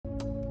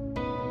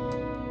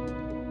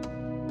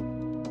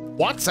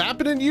What's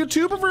happening,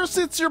 YouTuberverse?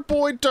 It's your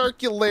boy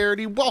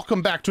Darkularity.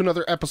 Welcome back to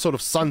another episode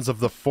of Sons of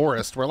the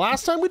Forest, where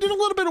last time we did a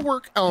little bit of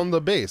work on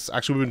the base.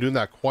 Actually, we've been doing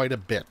that quite a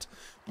bit.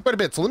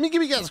 So let me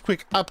give you guys a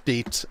quick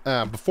update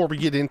before we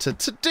get into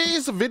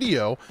today's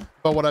video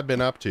about what I've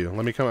been up to.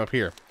 Let me come up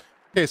here.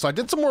 Okay, so I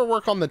did some more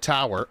work on the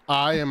tower.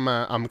 I'm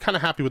kind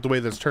of happy with the way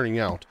that's turning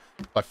out.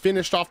 I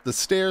finished off the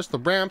stairs, the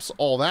ramps,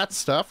 all that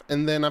stuff,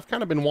 and then I've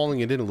kind of been walling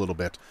it in a little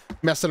bit,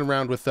 messing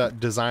around with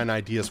design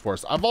ideas for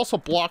us. I've also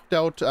blocked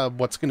out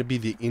what's going to be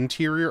the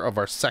interior of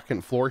our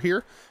second floor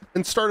here,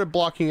 and started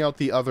blocking out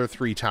the other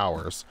three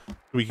towers.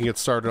 We can get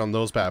started on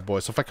those bad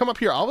boys. So if I come up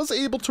here, I was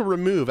able to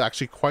remove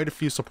actually quite a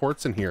few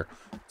supports in here,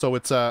 so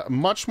it's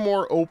much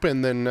more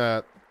open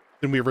than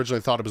we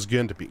originally thought it was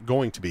going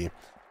to be.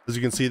 As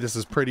you can see, this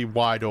is pretty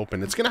wide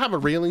open. It's going to have a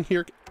railing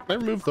here. Can I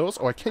remove those?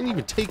 Oh, I can't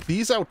even take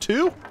these out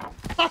too?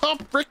 Oh,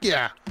 frick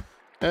yeah.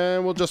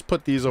 And we'll just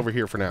put these over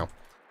here for now.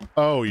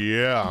 Oh,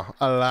 yeah.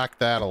 I like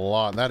that a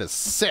lot. That is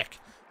sick.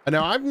 And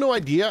now, I have no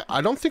idea.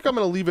 I don't think I'm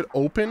going to leave it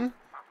open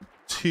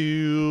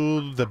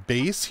to the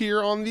base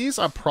here on these.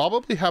 I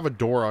probably have a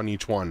door on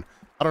each one.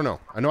 I don't know.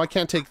 I know I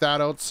can't take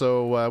that out,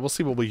 so we'll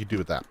see what we can do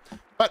with that.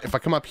 But if I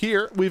come up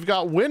here, we've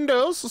got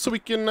windows, so we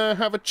can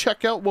have a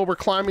checkout while we're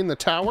climbing the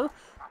tower.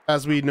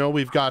 As we know,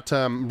 we've got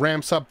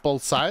ramps up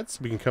both sides.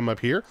 We can come up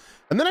here.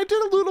 And then I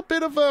did a little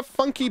bit of a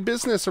funky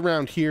business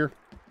around here,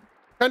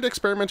 kind of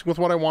experimenting with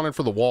what I wanted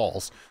for the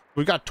walls.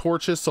 We've got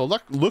torches, so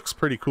looks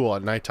pretty cool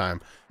at nighttime.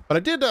 But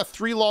I did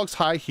 3 logs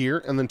high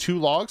here, and then 2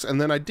 logs,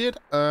 and then I did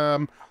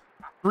 3/4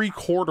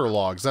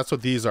 logs. That's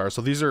what these are.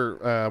 So these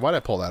are, why did I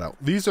pull that out?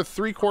 These are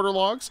 3/4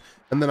 logs,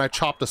 and then I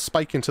chopped a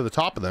spike into the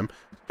top of them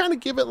to kind of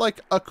give it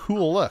like a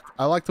cool look.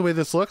 I like the way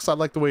this looks. I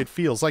like the way it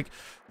feels. Like,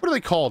 what are they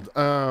called?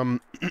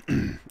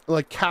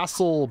 Like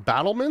castle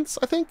battlements,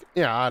 I think?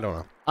 Yeah, I don't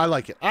know. I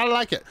like it. I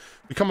like it.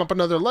 We come up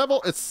another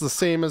level. It's the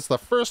same as the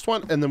first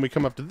one, and then we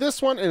come up to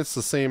this one, and it's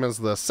the same as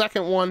the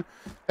second one,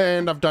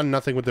 and I've done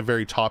nothing with the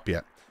very top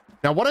yet.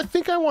 Now, what I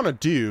think I want to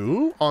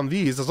do on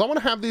these is I want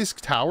to have these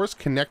towers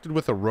connected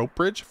with a rope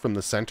bridge from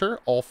the center,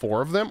 all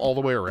 4 of them, all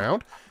the way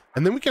around.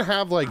 And then we can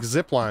have like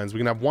zip lines. We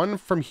can have one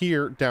from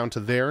here down to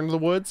there in the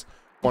woods,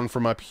 one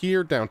from up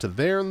here down to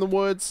there in the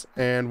woods,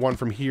 and one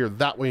from here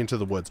that way into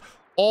the woods,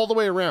 all the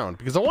way around,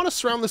 because I want to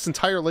surround this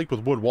entire lake with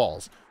wood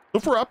walls. So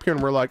if we're up here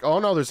and we're like, oh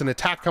no, there's an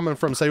attack coming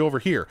from, say, over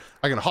here,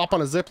 I can hop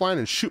on a zip line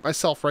and shoot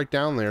myself right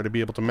down there to be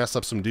able to mess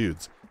up some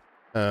dudes.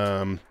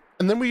 And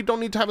then we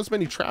don't need to have as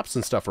many traps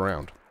and stuff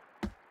around.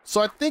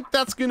 So I think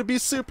that's going to be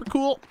super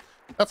cool.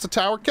 That's the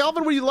tower.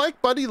 Calvin, what do you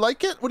like, buddy?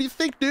 Like it? What do you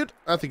think, dude?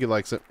 I think he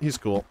likes it. He's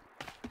cool.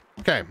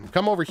 Okay,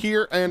 come over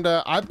here, and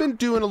I've been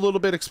doing a little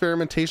bit of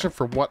experimentation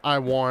for what I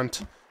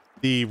want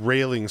the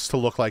railings to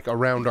look like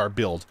around our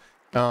build.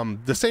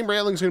 The same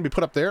railing is going to be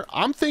put up there.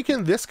 I'm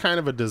thinking this kind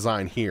of a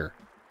design here.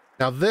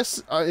 Now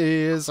this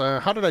is,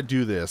 how did I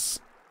do this?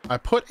 I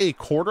put a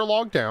 1/4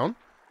 log down,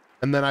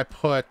 and then I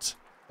put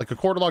like a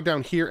 1/4 log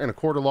down here and a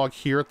 1/4 log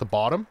here at the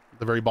bottom,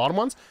 the very bottom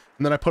ones.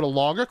 And then I put a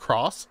log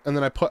across, and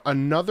then I put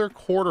another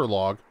 1/4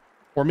 log,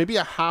 or maybe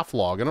a 1/2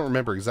 log. I don't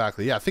remember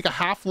exactly. Yeah, I think a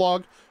 1/2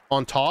 log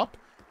on top,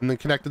 and then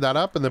connected that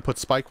up, and then put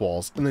spike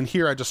walls. And then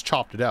here I just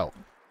chopped it out.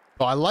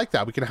 So I like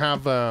that. We can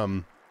have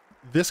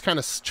this kind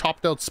of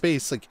chopped out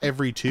space like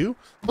every 2.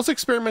 I was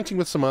experimenting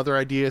with some other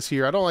ideas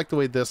here. I don't like the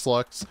way this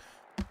looks.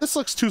 This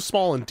looks too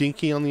small and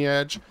dinky on the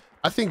edge.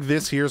 I think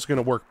this here is going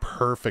to work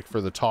perfect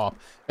for the top.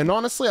 And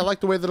honestly, I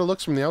like the way that it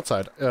looks from the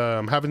outside.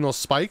 Having those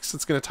spikes,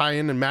 it's going to tie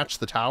in and match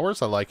the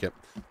towers. I like it.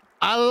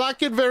 I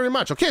like it very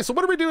much. Okay, so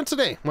what are we doing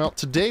today? Well,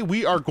 today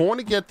we are going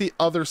to get the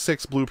other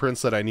 6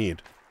 blueprints that I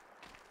need.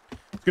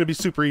 It's going to be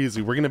super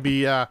easy. We're going to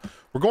be,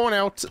 we're going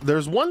out.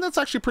 There's one that's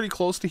actually pretty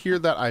close to here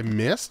that I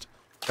missed.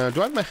 Do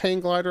I have my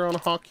hang glider on a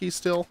hotkey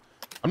still?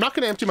 I'm not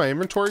going to empty my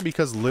inventory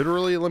because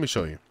literally, let me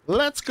show you.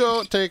 Let's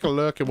go take a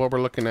look at what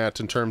we're looking at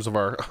in terms of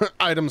our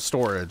item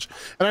storage.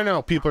 And I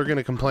know people are going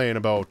to complain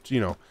about, you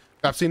know,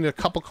 I've seen a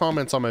couple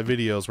comments on my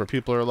videos where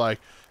people are like,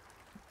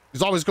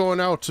 he's always going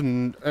out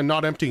and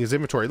not emptying his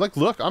inventory. Like,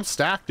 look, I'm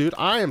stacked, dude.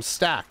 I am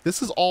stacked.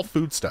 This is all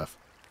food stuff.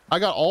 I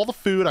got all the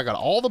food. I got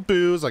all the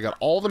booze. I got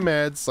all the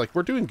meds. Like,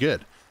 we're doing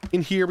good.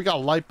 In here, we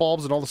got light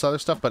bulbs and all this other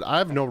stuff, but I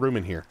have no room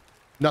in here.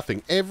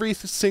 Nothing. Every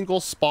single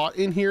spot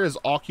in here is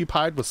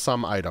occupied with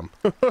some item.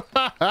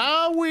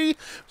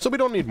 So we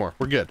don't need more.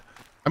 We're good.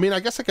 I mean, I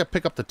guess I could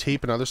pick up the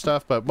tape and other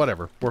stuff, but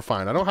whatever. We're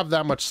fine. I don't have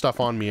that much stuff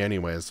on me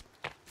anyways.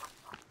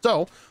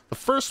 So the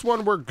first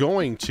one we're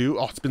going to,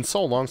 oh, it's been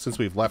so long since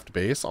we've left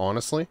base,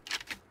 honestly.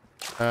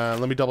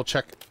 Let me double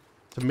check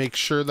to make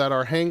sure that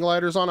our hang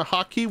glider's on a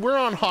hotkey. We're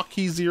on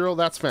hotkey 0.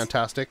 That's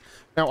fantastic.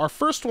 Now our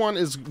first one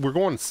is, we're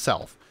going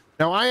south.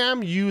 Now I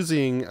am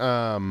using,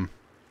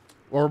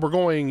 or we're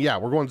going, yeah,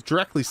 we're going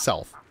directly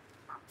south.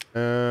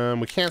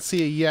 We can't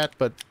see it yet,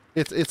 but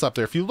it's up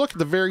there. If you look at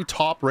the very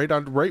top, right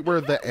where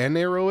the N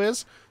arrow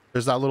is,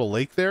 there's that little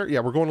lake there.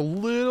 Yeah, we're going a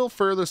little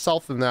further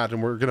south than that,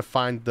 and we're gonna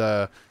find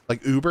the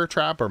like Uber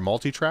trap or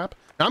multi-trap.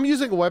 Now I'm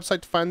using a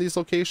website to find these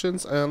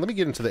locations. Let me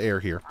get into the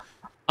air here.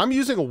 I'm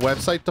using a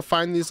website to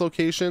find these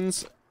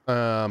locations.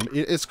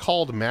 It is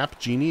called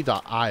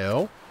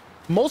mapgenie.io.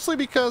 Mostly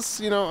because,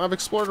 you know, I've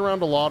explored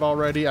around a lot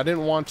already. I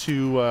didn't want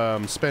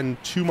to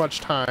spend too much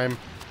time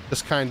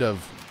just kind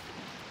of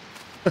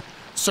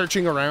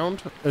searching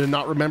around and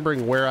not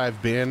remembering where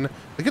I've been.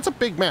 Like, it's a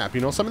big map,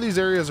 you know. Some of these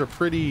areas are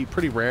pretty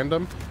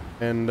random,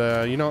 and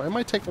you know, it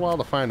might take a while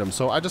to find them.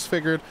 So I just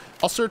figured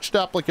I'll search it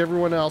up like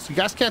everyone else. You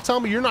guys can't tell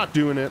me you're not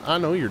doing it. I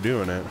know you're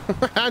doing it.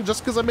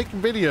 Just because I'm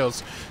making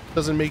videos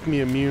doesn't make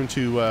me immune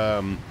to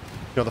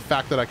you know, the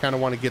fact that I kind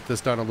of want to get this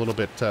done a little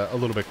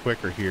bit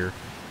quicker here.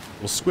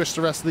 We'll squish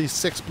the rest of these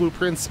 6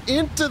 blueprints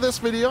into this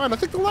video, and I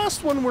think the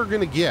last one we're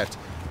gonna get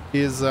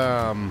is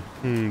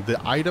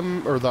the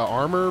item or the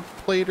armor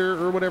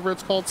plater or whatever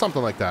it's called,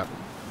 something like that.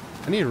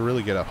 I need to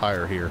really get up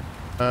higher here.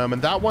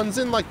 And that one's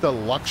in like the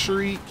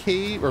luxury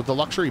cave, or the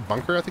luxury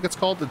bunker, I think it's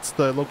called. It's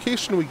the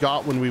location we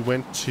got when we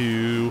went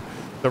to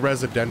the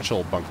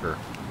residential bunker.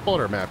 Pull out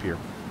our map here,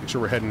 make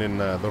sure we're heading in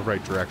the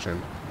right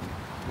direction.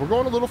 We're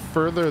going a little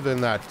further than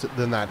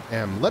that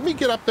M. Let me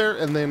get up there,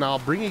 and then I'll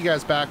bring you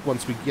guys back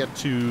once we get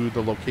to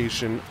the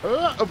location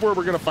of where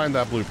we're gonna find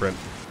that blueprint.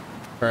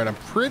 All right, I'm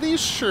pretty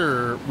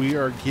sure we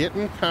are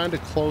getting kind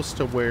of close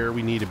to where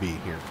we need to be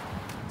here.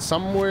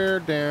 Somewhere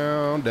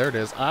down there it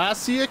is. I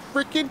see a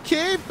freaking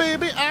cave,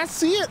 baby. I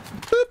see it.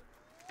 Boop.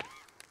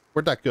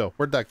 Where'd that go?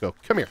 Where'd that go?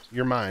 Come here,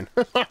 you're mine.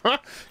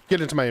 Get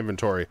into my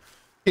inventory.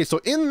 Okay,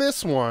 so in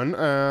this one,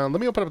 let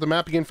me open up the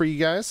map again for you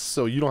guys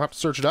so you don't have to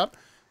search it up.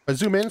 I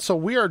zoom in, so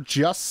we are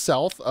just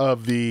south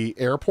of the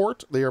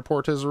airport. The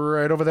airport is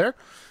right over there.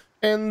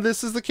 And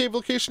this is the cave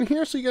location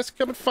here, so you guys can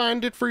come and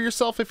find it for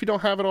yourself if you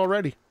don't have it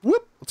already.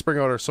 Whoop! Let's bring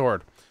out our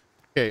sword.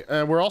 Okay,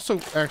 and we're also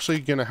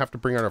actually going to have to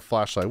bring out our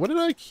flashlight. What did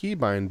I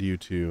keybind you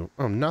to?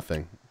 Oh,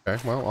 nothing.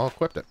 Okay, well, I'll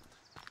equip it.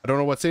 I don't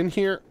know what's in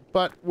here,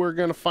 but we're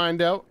going to find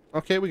out.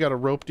 Okay, we got a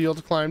rope deal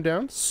to climb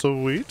down.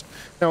 Sweet.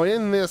 Now,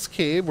 in this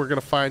cave, we're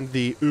going to find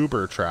the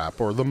Uber trap,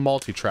 or the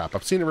multi-trap.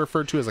 I've seen it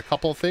referred to as a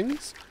couple of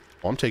things.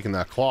 Oh, I'm taking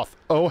that cloth.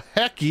 Oh,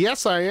 heck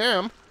yes, I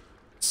am.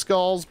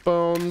 Skulls,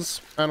 bones.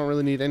 I don't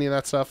really need any of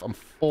that stuff. I'm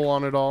full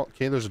on it all.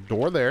 Okay, there's a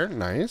door there.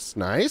 Nice,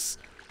 nice.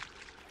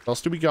 What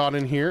else do we got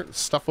in here?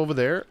 Stuff over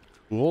there.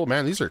 Cool.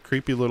 Man, these are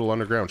creepy little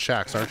underground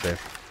shacks, aren't they?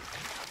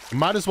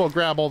 Might as well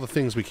grab all the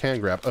things we can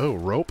grab. Oh,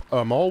 rope.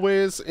 I'm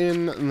always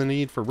in the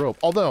need for rope.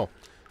 Although,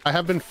 I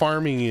have been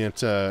farming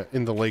it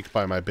in the lake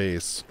by my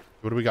base.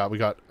 What do we got? We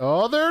got...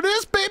 Oh, there it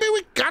is, baby!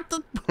 We got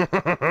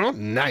the...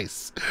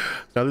 Nice.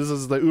 Now, this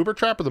is the Uber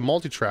trap or the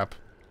multi-trap.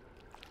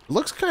 It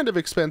looks kind of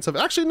expensive.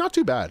 Actually, not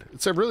too bad.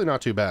 It's really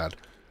not too bad.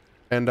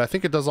 And I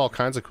think it does all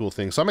kinds of cool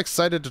things. So I'm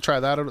excited to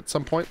try that out at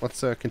some point. Let's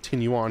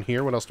continue on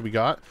here. What else do we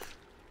got?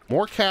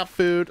 More cat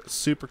food.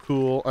 Super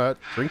cool.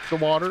 Drink the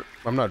water.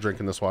 I'm not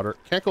drinking this water.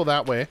 Can't go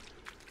that way.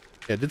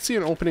 Yeah, I did see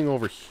an opening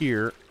over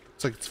here.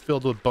 Looks like it's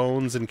filled with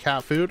bones and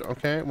cat food.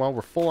 Okay, well,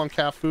 we're full on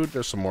cat food.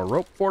 There's some more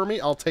rope for me.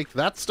 I'll take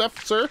that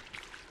stuff, sir.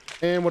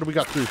 And what do we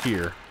got through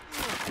here?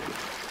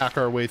 Hack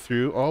our way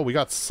through. Oh, we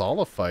got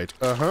solophyte.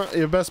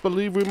 You best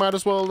believe we might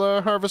as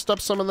well harvest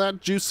up some of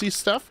that juicy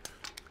stuff.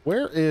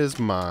 Where is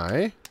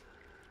my...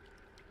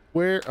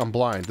 I'm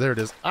blind. There it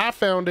is. I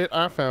found it.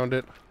 I found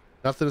it.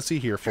 Nothing to see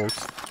here,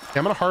 folks. Okay,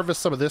 I'm gonna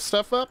harvest some of this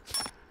stuff up.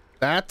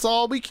 That's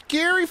all we can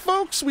carry,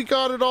 folks. We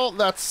got it all.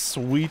 That's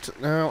sweet.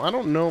 Now, I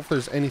don't know if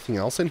there's anything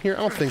else in here.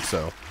 I don't think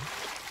so.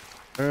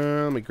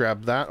 Let me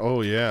grab that.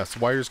 Oh, yes.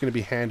 Wire's going to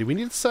be handy. We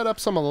need to set up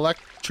some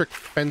electric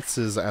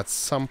fences at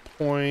some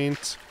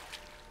point.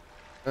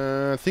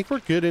 I think we're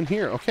good in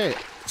here. Okay.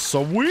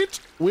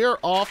 Sweet. We are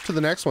off to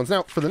the next ones.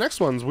 Now, for the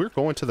next ones, we're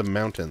going to the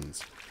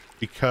mountains.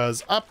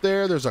 Because up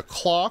there's a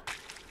clock.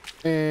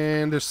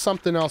 And there's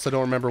something else. I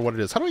don't remember what it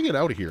is. How do I get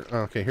out of here?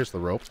 Okay, here's the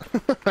rope.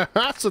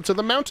 So to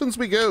the mountains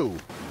we go.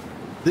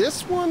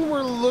 This one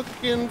we're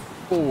looking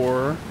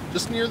for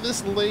just near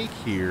this lake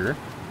here.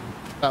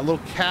 That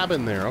little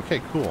cabin there. Okay,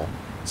 cool.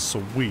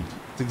 Sweet.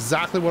 It's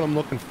exactly what I'm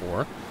looking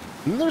for.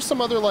 And then there's some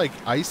other like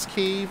ice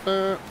cave.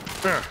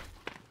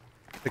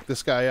 Pick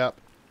this guy up.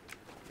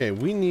 Okay,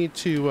 we need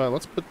to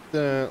let's put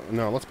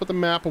the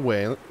map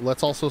away.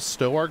 Let's also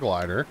stow our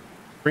glider.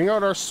 Bring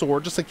out our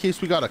sword just in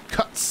case we gotta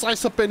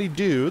slice up any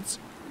dudes.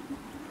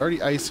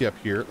 Already icy up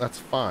here. That's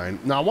fine.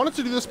 Now, I wanted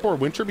to do this for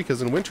winter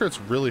because in winter it's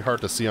really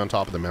hard to see on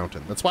top of the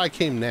mountain. That's why I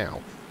came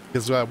now.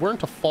 Because we're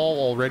into fall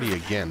already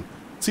again.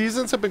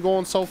 Seasons have been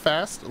going so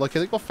fast. Like,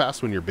 they go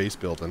fast when you're base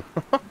building.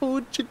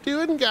 What you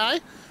doing, guy?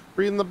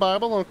 Reading the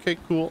Bible? Okay,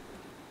 cool.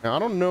 Now, I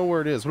don't know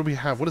where it is. What do we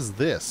have? What is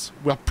this?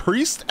 Well,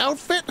 priest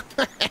outfit?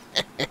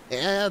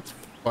 That's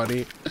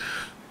funny.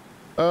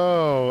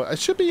 Oh, it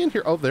should be in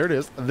here. Oh, there it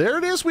is. There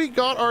it is. We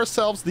got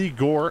ourselves the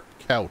Gore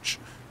couch.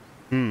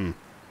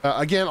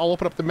 Again, I'll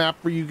open up the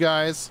map for you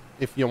guys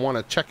if you want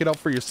to check it out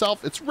for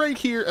yourself. It's right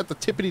here at the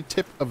tippity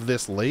tip of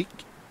this lake.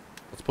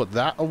 Let's put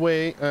that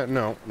away.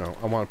 No,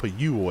 I want to put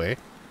you away.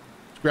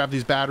 Let's grab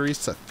these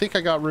batteries. I think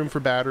I got room for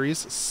batteries.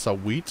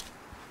 Sweet.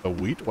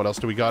 Sweet. What else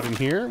do we got in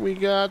here? We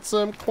got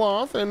some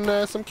cloth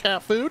and some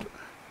cat food.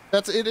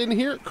 That's it in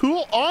here.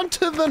 Cool. On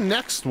to the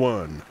next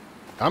one.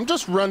 I'm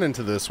just running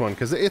to this one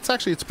because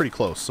it's pretty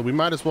close, so we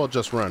might as well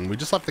just run. We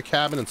just left the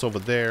cabin. It's over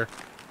there.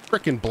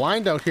 freaking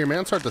blind out here, man.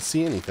 It's hard to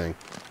see anything.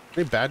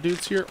 Any bad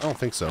dudes here? I don't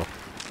think so.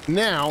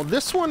 Now,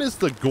 this one is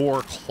the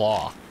Gore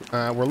Clock.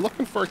 We're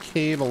looking for a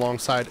cave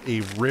alongside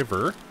a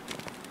river.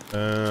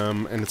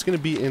 And it's going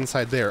to be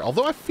inside there.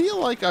 Although I feel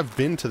like I've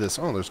been to this.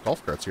 Oh, there's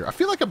golf carts here. I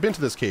feel like I've been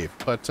to this cave.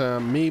 But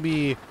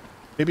maybe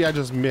I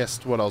just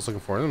missed what I was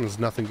looking for. There's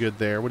nothing good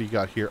there. What do you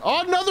got here?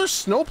 Oh, another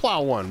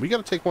snowplow one. We got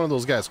to take one of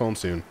those guys home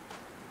soon.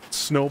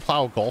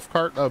 Snowplow golf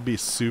cart? That would be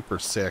super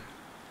sick.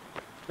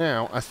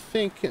 Now, I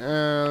think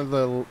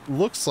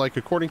looks like,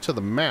 according to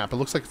the map, it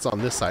looks like it's on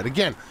this side.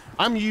 Again,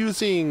 I'm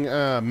using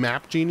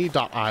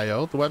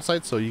mapgenie.io, the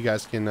website, so you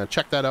guys can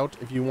check that out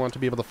if you want to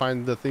be able to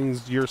find the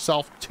things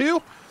yourself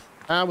too,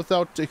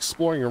 without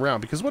exploring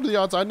around. Because what are the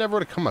odds I never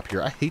would have come up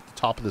here? I hate the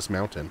top of this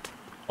mountain.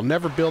 I'll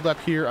never build up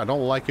here. I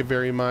don't like it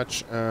very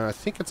much. I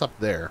think it's up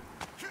there.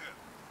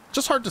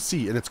 Just hard to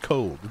see, and it's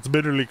cold. It's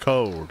bitterly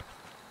cold.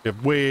 You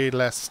have way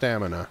less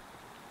stamina.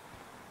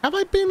 Have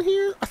I been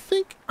here? I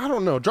think, I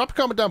don't know. Drop a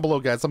comment down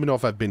below, guys. Let me know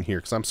if I've been here,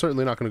 because I'm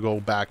certainly not going to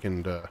go back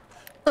and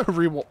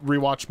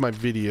rewatch my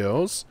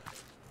videos.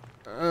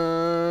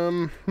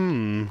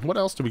 What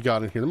else do we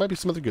got in here? There might be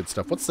some other good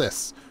stuff. What's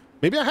this?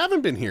 Maybe I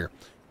haven't been here.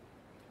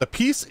 The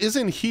piece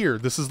isn't here.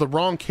 This is the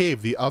wrong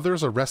cave. The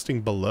others are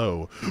resting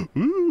below.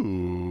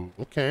 Ooh,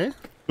 okay.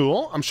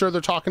 Cool. I'm sure they're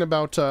talking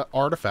about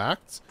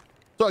artifacts.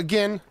 So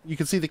again, you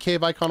can see the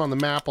cave icon on the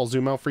map. I'll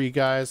zoom out for you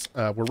guys.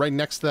 We're right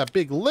next to that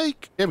big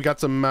lake. Yeah, we got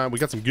some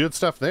good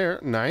stuff there.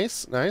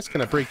 Nice, nice.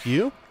 Can I break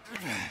you?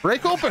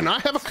 Break open. I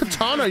have a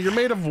katana. You're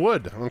made of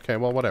wood. Okay,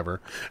 well,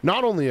 whatever.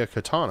 Not only a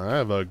katana, I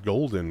have a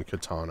golden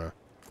katana.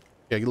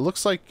 Yeah, it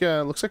looks like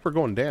we're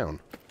going down.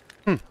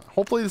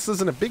 Hopefully this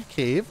isn't a big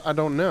cave. I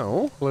don't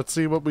know. Let's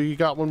see what we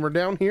got when we're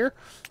down here.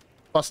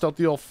 Bust out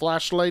the old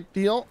flashlight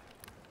deal.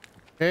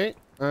 Okay.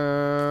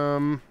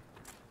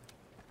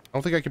 I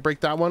don't think I can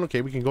break that one.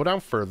 Okay, we can go down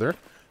further.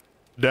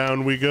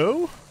 Down we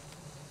go.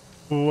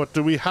 What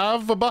do we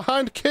have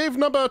behind cave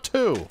number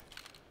 2?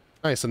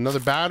 Nice, another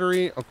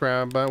battery. I'll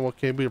grab,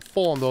 okay, we're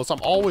full on those.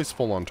 I'm always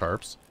full on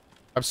tarps.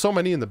 I have so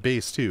many in the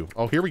base, too.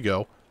 Oh, here we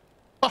go.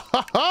 Ha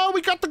ha ha!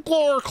 We got the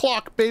Gore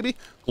Clock, baby!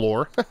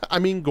 Glore. I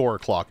mean Gore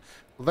Clock.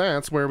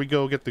 That's where we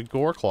go get the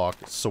Gore Clock.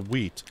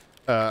 Sweet.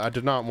 I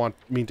did not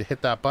mean to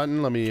hit that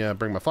button. Let me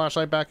bring my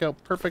flashlight back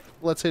out. Perfect.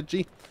 Let's hit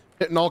G.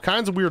 Hitting all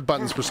kinds of weird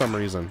buttons for some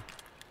reason.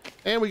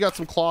 And we got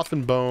some cloth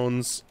and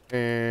bones,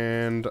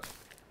 and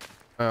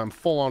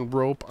full on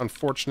rope,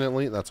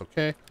 unfortunately. That's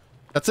okay.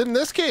 That's it in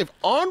this cave.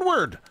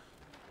 Onward!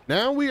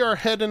 Now we are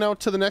heading out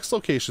to the next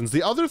locations.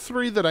 The other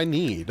 3 that I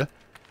need,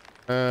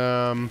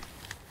 yeah,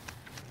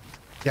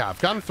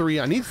 I've gotten 3.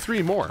 I need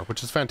 3 more,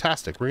 which is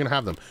fantastic. We're going to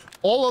have them.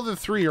 All other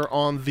 3 are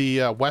on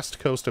the west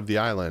coast of the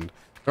island.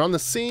 They're on the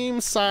same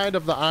side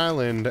of the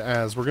island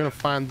as we're going to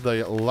find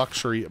the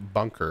luxury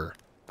bunker.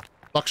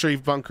 Luxury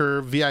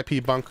bunker,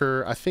 VIP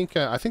bunker. I think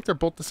they're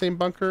both the same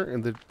bunker,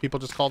 and the people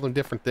just call them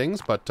different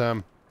things. But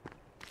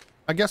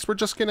I guess we're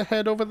just gonna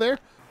head over there.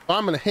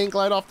 I'm gonna hang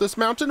glide off this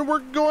mountain, and we're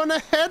going to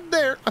head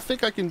there. I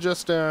think I can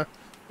just let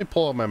me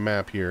pull up my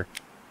map here.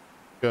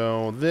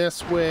 Go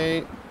this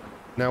way.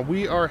 Now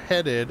we are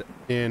headed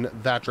in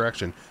that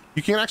direction.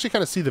 You can actually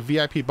kind of see the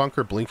VIP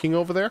bunker blinking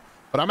over there,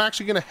 but I'm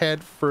actually gonna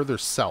head further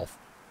south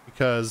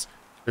because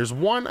there's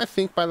one, I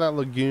think, by that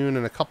lagoon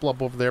and a couple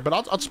up over there, but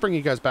I'll just bring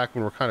you guys back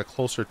when we're kind of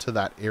closer to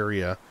that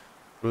area.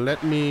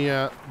 Let me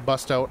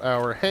bust out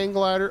our hang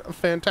glider.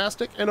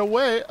 Fantastic. And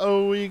away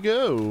we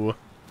go.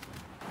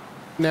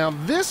 Now,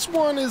 this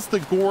one is the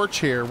Gore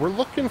chair. We're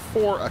looking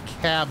for a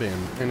cabin,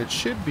 and it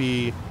should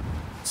be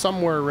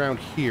somewhere around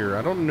here.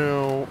 I don't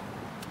know.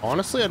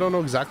 Honestly, I don't know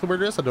exactly where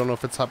it is. I don't know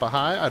if it's up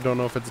high. I don't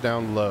know if it's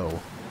down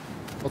low.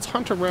 Let's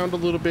hunt around a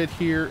little bit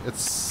here.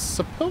 It's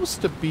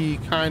supposed to be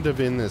kind of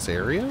in this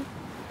area.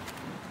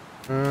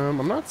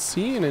 I'm not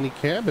seeing any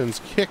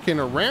cabins kicking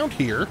around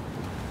here.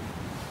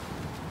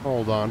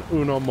 Hold on.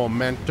 Uno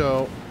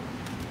momento.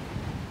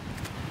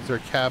 Is there a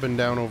cabin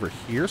down over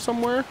here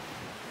somewhere?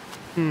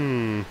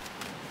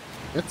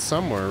 It's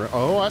somewhere.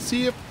 Oh, I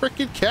see a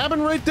freaking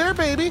cabin right there,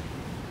 baby.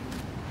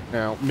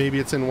 Now, maybe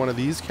it's in one of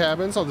these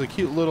cabins. Oh, there's a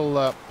cute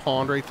little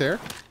pond right there.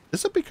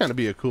 This would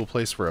be a cool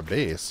place for a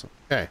base.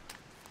 Okay.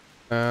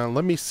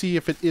 Let me see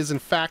if it is in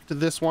fact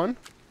this one.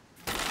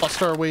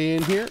 Bust our way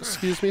in here.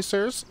 Excuse me,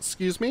 sirs.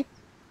 Excuse me.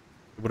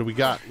 What do we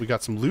got? We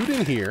got some loot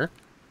in here.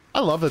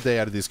 I love that they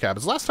added these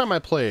cabins. Last time I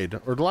played,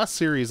 or the last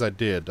series I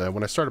did,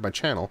 when I started my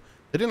channel,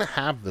 they didn't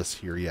have this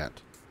here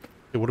yet.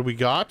 Okay, what do we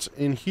got?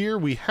 In here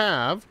we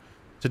have,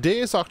 today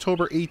is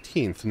October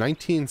 18th,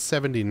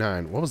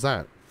 1979. What was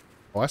that?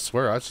 Oh, I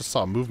swear, I just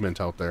saw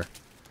movement out there.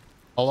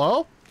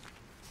 Hello?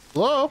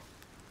 Hello?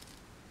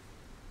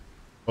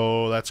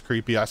 Oh, that's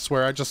creepy. I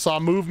swear I just saw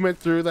movement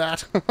through that.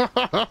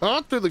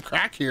 Through the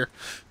crack here.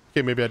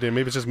 Okay, maybe I did.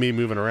 Maybe it's just me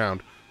moving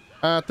around.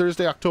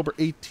 Thursday, October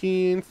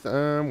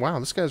 18th. Wow,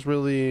 this guy's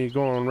really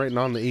going right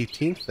on the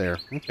 18th there.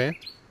 Okay.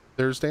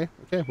 Thursday.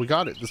 Okay, we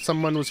got it.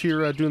 Someone was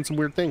here doing some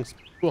weird things.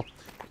 Cool.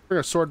 Bring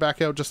our sword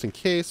back out just in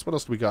case. What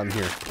else do we got in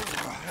here?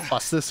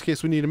 Plus, this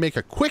case we need to make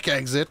a quick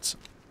exit.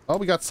 Oh,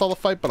 we got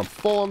sulfite, but I'm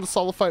full on the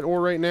sulfite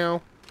ore right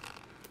now.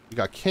 We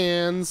got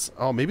cans.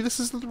 Oh, maybe this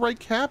isn't the right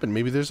cabin.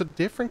 Maybe there's a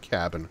different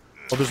cabin.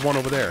 Oh, there's one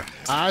over there.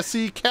 I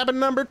see cabin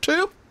number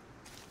 2.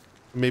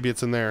 Maybe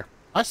it's in there.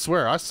 I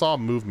swear, I saw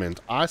movement.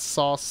 I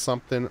saw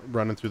something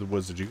running through the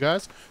woods. Did you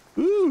guys?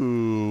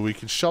 Ooh, we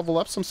can shovel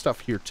up some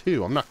stuff here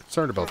too. I'm not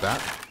concerned about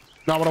that.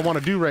 Not what I want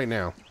to do right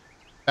now.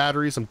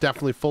 Batteries, I'm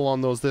definitely full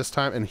on those this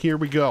time. And here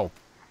we go.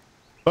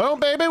 Boom,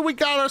 baby, we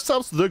got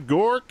ourselves the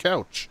Gore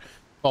Couch.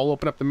 I'll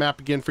open up the map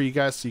again for you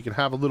guys so you can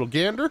have a little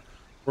gander.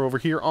 We're over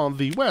here on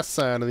the west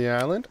side of the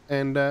island.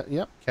 And,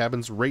 yep,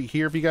 cabin's right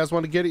here if you guys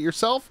want to get it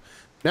yourself.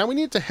 Now we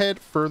need to head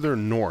further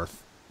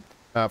north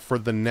for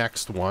the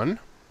next one.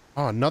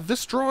 Oh, no,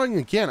 this drawing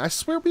again. I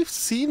swear we've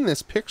seen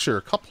this picture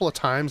a couple of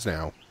times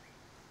now.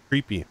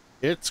 Creepy.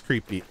 It's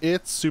creepy.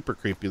 It's super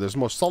creepy. There's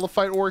more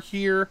sulfite ore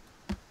here.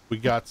 We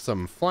got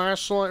some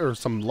flashlight or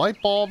some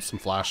light bulbs, some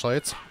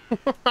flashlights.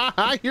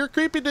 I hear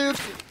creepy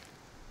dudes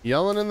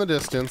yelling in the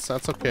distance.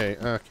 That's okay.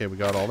 Okay, we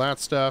got all that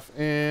stuff.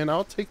 And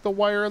I'll take the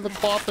wire and the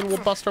cloth and we'll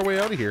bust our way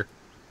out of here.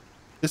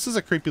 This is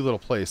a creepy little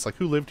place. Like,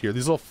 who lived here?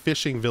 These little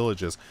fishing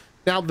villages.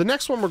 Now, the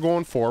next one we're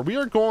going for, we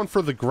are going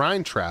for the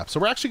grind trap. So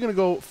we're actually going to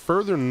go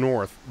further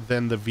north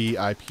than the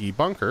VIP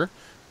bunker.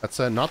 That's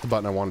not the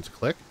button I wanted to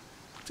click.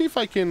 See if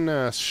I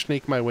can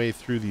snake my way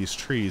through these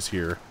trees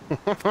here.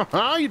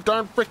 You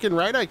darn freaking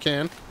right I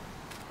can.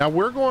 Now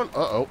we're going...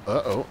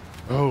 Oh,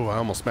 I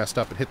almost messed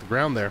up and hit the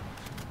ground there.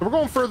 But we're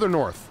going further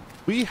north.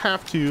 We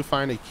have to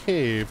find a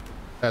cave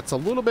that's a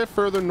little bit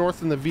further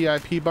north than the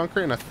VIP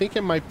bunker, and I think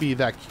it might be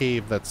that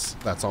cave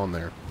that's on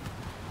there.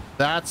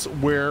 That's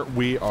where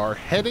we are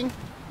heading.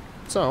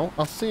 So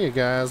I'll see you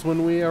guys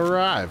when we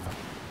arrive.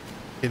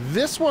 Okay,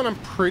 this one I'm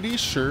pretty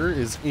sure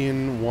is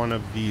in one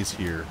of these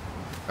here.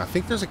 I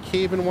think there's a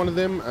cave in one of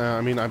them.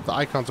 I mean, the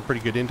icon's a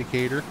pretty good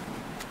indicator.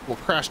 We'll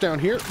crash down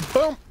here.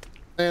 Boom.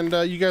 And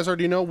you guys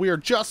already know we are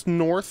just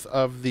north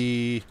of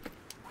the...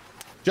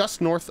 why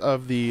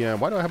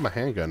do I have my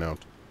handgun out?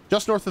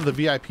 Just north of the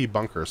VIP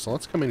bunker. So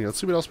let's come in here. Let's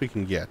see what else we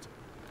can get.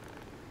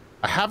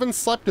 I haven't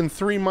slept in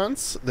 3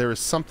 months. There is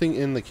something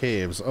in the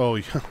caves. Oh,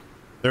 yeah.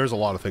 There's a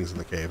lot of things in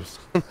the caves.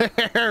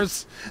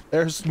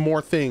 there's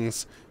more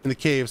things in the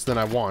caves than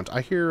I want.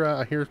 I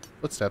hear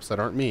footsteps that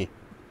aren't me.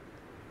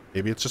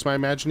 Maybe it's just my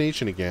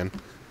imagination again.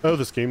 Oh,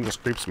 this game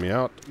just creeps me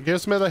out.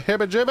 Gives me the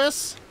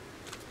hibba-jibbis.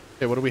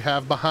 Okay, what do we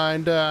have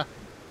behind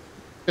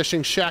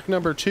fishing shack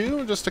number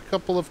 2? Just a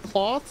couple of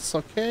cloths.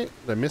 Okay.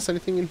 Did I miss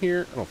anything in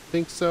here? I don't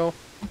think so.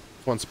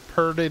 This one's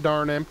pretty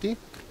darn empty.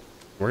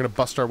 We're going to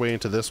bust our way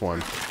into this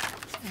one.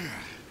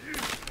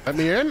 Let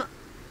me in.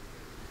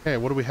 Okay,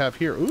 what do we have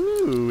here?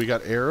 Ooh, we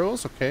got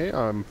arrows. Okay,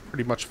 I'm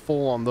pretty much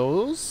full on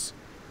those.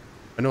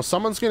 I know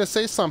someone's going to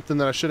say something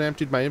that I should have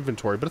emptied my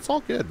inventory, but it's all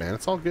good, man.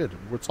 It's all good.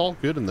 It's all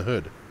good in the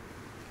hood.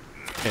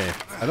 Okay,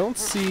 I don't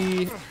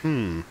see...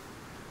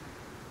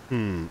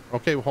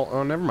 Okay, well,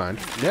 oh, never mind.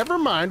 Never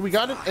mind. We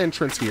got an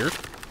entrance here.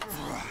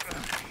 All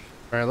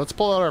right, let's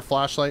pull out our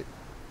flashlight.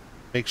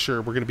 Make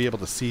sure we're going to be able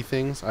to see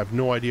things. I have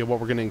no idea what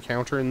we're going to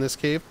encounter in this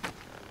cave.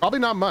 Probably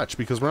not much,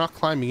 because we're not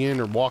climbing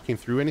in or walking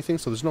through anything,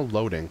 so there's no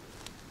loading.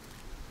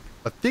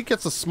 I think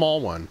it's a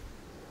small one.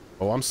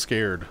 Oh, I'm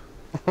scared.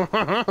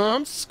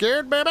 I'm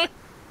scared, baby.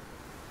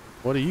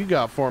 What do you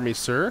got for me,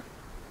 sir?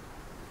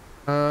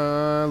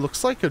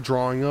 Looks like a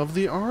drawing of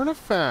the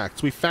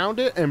artifacts. We found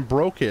it and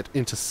broke it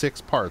into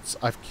 6 parts.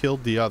 I've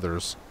killed the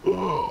others.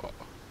 Ugh.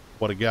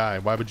 What a guy.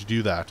 Why would you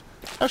do that?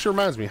 Actually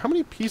reminds me, how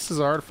many pieces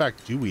of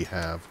artifact do we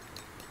have?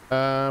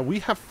 We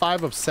have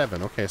 5 of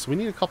 7. Okay, so we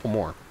need a couple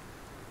more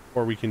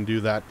before we can do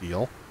that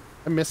deal.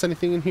 I miss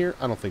anything in here?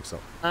 I don't think so.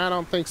 I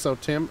don't think so,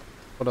 Tim.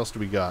 What else do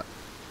we got?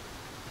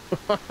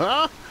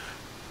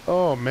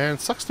 Oh, man.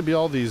 It sucks to be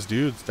all these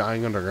dudes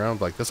dying underground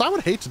like this. I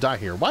would hate to die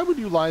here. Why would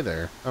you lie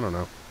there? I don't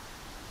know.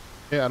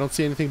 Yeah, I don't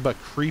see anything but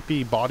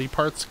creepy body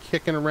parts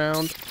kicking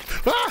around.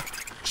 Ah!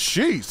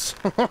 Jeez.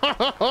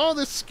 Oh,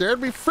 this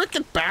scared me.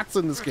 Freaking bats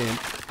in this game.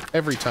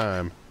 Every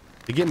time.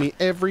 They get me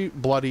every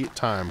bloody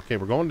time. Okay,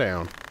 we're going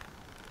down.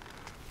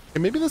 Okay,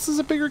 maybe this is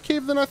a bigger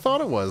cave than I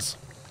thought it was.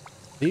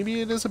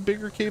 Maybe it is a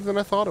bigger cave than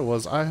I thought it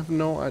was. I have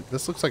no...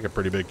 this looks like a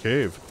pretty big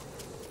cave.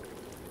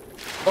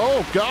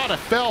 Oh, God, I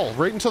fell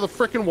right into the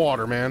freaking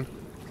water, man.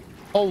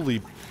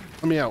 Holy...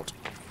 Let me out.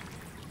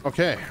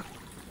 Okay.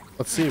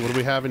 Let's see. What do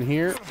we have in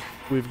here?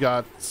 We've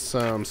got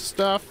some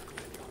stuff.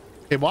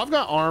 Okay, well, I've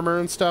got armor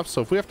and stuff,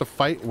 so if we have to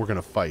fight, we're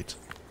gonna fight.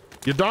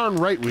 You're darn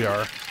right we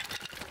are.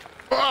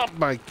 Oh,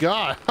 my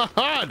God.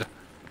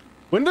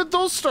 When did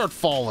those start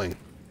falling?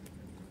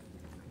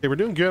 Okay, we're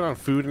doing good on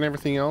food and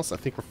everything else. I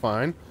think we're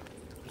fine.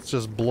 Let's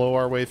just blow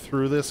our way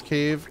through this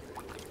cave.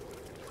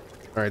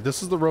 All right,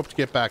 this is the rope to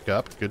get back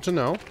up. Good to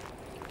know.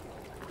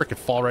 Frickin'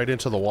 fall right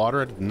into the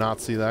water. I did not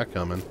see that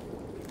coming.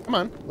 Come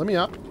on, let me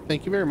up.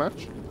 Thank you very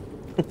much.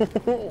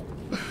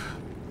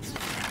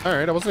 All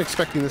right, I wasn't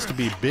expecting this to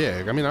be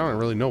big. I mean, I don't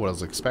really know what I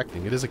was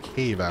expecting. It is a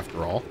cave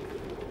after all.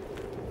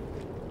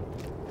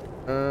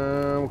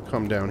 We'll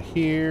come down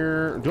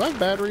here. Do I have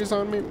batteries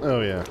on me?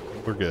 Oh, yeah,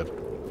 we're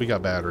good. We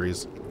got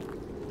batteries.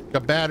 We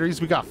got batteries,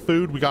 we got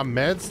food, we got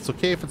meds. It's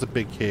okay if it's a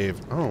big cave.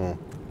 Oh.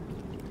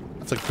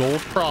 That's a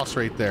gold cross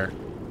right there.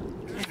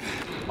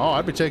 Oh,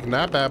 I'd be taking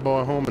that bad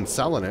boy home and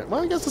selling it.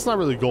 Well, I guess it's not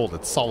really gold,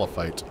 it's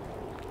sulfite.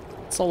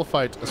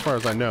 Sulfite, as far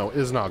as I know,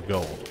 is not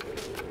gold.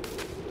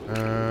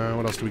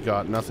 What else do we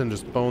got? Nothing,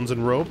 just bones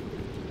and rope.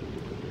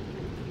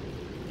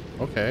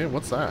 Okay,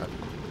 what's that?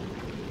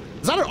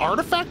 Is that an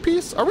artifact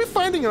piece? Are we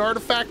finding an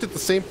artifact at the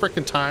same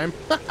frickin' time?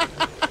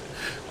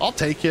 I'll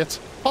take it.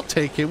 I'll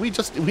take it. We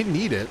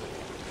need it.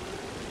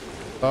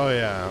 Oh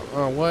yeah.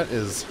 What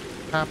is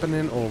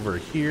happening over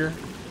here?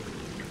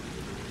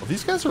 Well,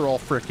 these guys are all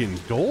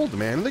frickin' gold,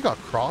 man. They got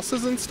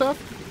crosses and stuff.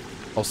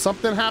 Oh,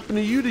 something happened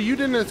to you that you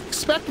didn't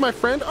expect, my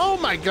friend. Oh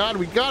my god,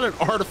 we got an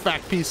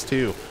artifact piece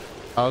too.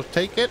 I'll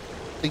take it.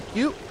 Thank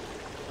you.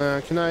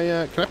 Can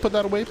I put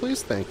that away,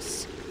 please?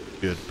 Thanks.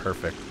 Good,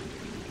 perfect.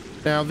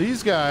 Now,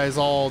 these guys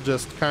all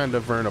just kind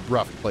of are in a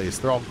rough place.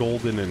 They're all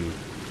golden and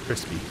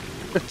crispy.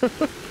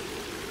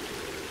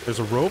 There's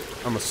a rope.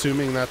 I'm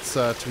assuming that's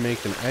to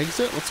make an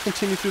exit. Let's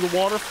continue through the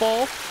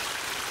waterfall.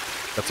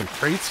 Got some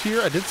crates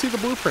here. I did see the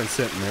blueprint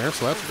sitting there,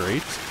 so that's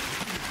great.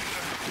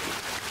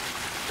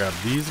 Grab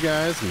these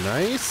guys.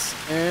 Nice.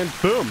 And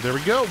boom. There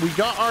we go. We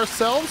got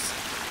ourselves...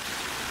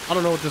 I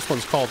don't know what this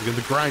one's called.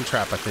 The grind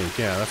trap, I think.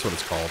 Yeah, that's what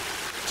it's called.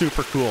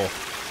 Super cool.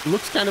 It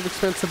looks kind of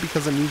expensive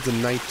because it needs a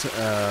night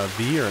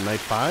V or a night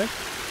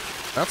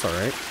 5. That's all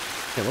right.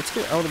 Okay, let's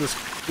get out of this.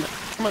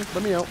 Come on,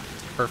 let me out.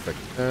 Perfect.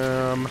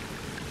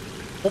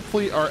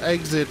 Hopefully our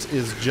exit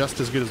is just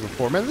as good as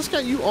before. Man, this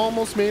guy, you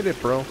almost made it,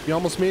 bro. You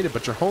almost made it,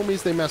 but your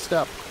homies, they messed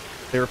up.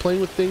 They were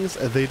playing with things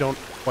they don't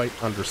quite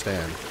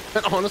understand.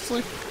 And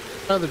honestly,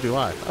 neither do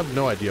I. I have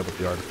no idea what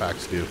the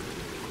artifacts do.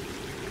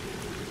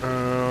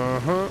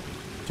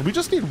 So we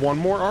just need one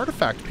more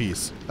artifact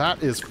piece.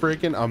 That is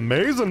freaking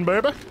amazing,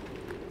 baby.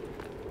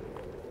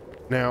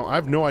 Now, I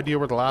have no idea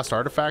where the last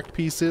artifact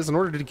piece is. In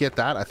order to get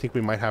that, I think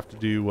we might have to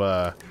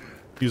do,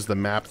 use the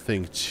map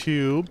thing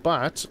too,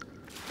 but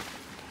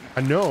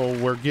I know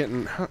we're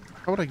getting... How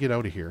would I get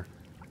out of here?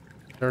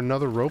 Is there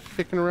another rope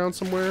kicking around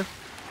somewhere?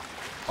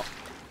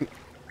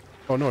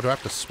 Oh no, do I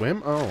have to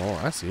swim? Oh,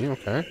 I see,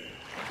 okay.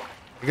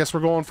 I guess we're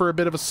going for a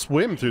bit of a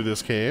swim through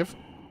this cave.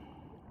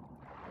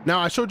 Now,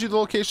 I showed you the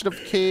location of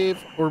the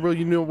cave, or well,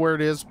 you knew where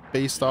it is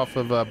based off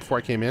of before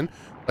I came in.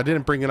 I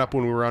didn't bring it up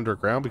when we were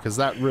underground because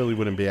that really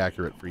wouldn't be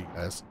accurate for you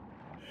guys.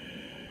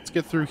 Let's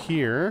get through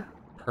here.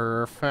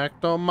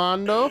 Perfecto,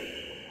 Mondo.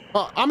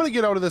 Well, I'm going to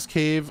get out of this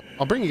cave.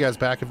 I'll bring you guys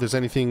back if there's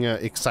anything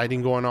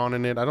exciting going on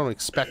in it. I don't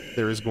expect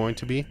there is going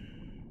to be.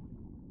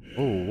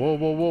 Oh, whoa,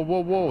 whoa, whoa, whoa,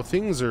 whoa.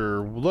 Things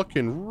are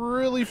looking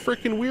really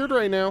freaking weird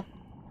right now.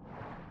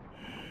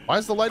 Why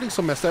is the lighting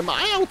so messed up? Am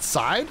I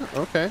outside?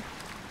 Okay.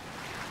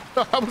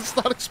 I was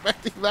not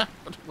expecting that,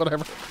 but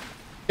whatever.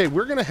 Okay,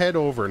 we're going to head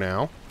over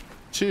now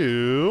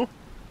to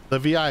the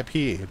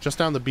VIP, just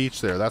down the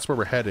beach there. That's where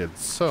we're headed.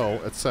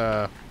 So, it's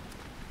not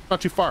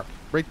too far.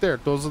 Right there.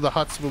 Those are the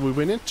huts that we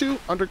went into,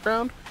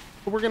 underground.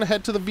 But we're going to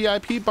head to the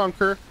VIP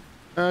bunker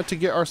to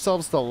get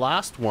ourselves the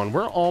last one.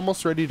 We're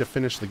almost ready to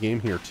finish the game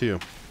here, too.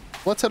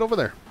 Let's head over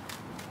there.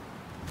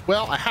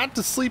 Well, I had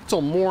to sleep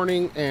till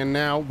morning, and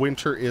now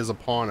winter is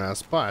upon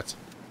us, but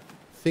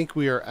I think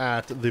we are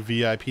at the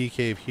VIP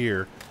cave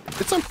here.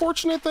 It's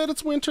unfortunate that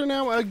it's winter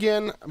now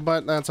again,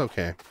 but that's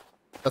okay.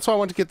 That's why I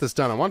want to get this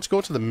done. I want to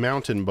go to the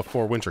mountain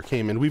before winter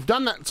came, and we've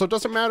done that, so it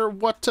doesn't matter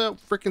what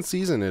frickin'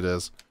 season it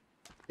is.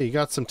 Hey, you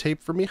got some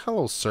tape for me?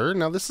 Hello, sir.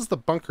 Now, this is the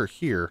bunker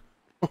here.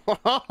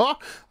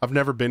 I've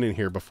never been in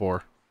here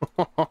before.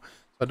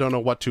 I don't know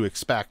what to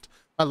expect.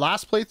 My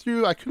last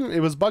playthrough, I couldn't... It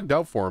was bugged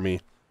out for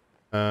me.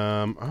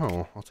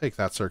 Oh, I'll take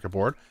that circuit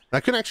board. And I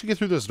couldn't actually get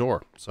through this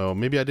door, so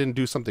maybe I didn't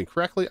do something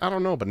correctly. I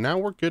don't know, but now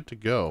we're good to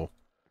go.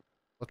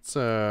 Let's,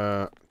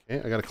 okay,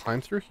 I gotta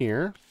climb through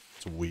here.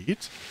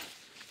 Sweet.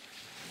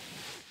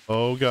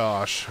 Oh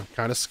gosh, I'm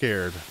kind of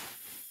scared.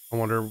 I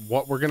wonder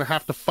what we're gonna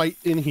have to fight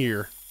in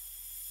here.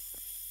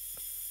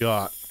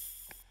 God.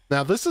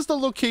 Now, this is the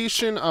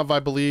location of,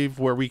 I believe,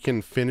 where we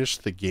can finish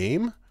the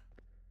game.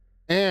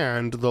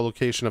 And the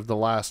location of the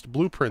last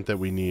blueprint that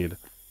we need.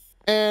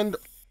 And,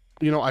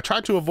 you know, I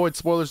tried to avoid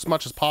spoilers as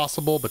much as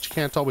possible, but you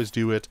can't always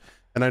do it.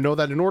 And I know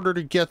that in order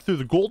to get through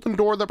the golden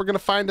door that we're gonna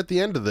find at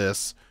the end of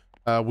this,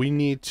 we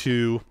need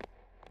to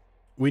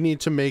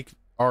make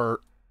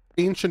our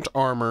ancient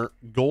armor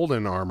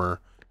golden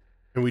armor,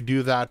 and we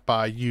do that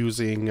by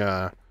using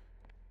the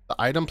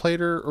item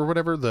plater or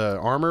whatever, the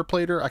armor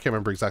plater. I can't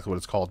remember exactly what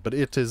it's called, but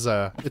it is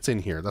it's in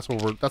here. That's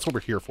what we're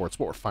here for. It's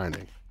what we're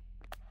finding.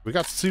 We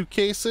got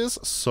suitcases.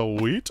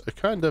 Sweet. A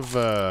kind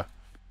of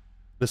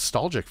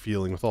nostalgic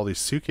feeling with all these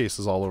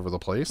suitcases all over the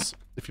place.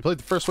 If you played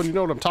the first one, you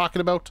know what I'm talking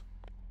about.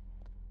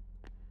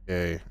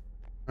 Okay.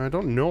 I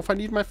don't know if I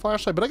need my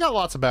flashlight, but I got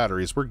lots of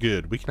batteries. We're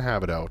good. We can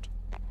have it out.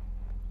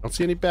 Don't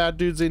see any bad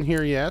dudes in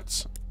here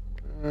yet.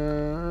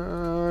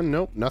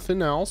 Nope,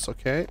 nothing else.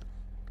 Okay.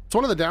 It's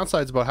one of the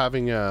downsides about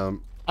having,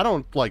 I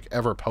don't, like,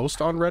 ever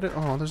post on Reddit.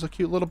 Oh, there's a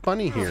cute little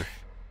bunny here.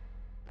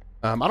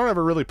 I don't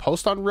ever really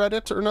post on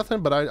Reddit or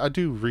nothing, but I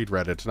do read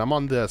Reddit, and I'm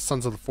on the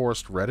Sons of the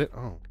Forest Reddit.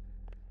 Oh.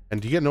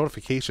 And you get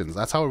notifications.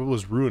 That's how it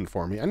was ruined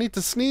for me. I need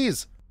to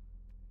sneeze.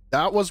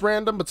 That was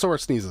random, but so are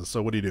sneezes.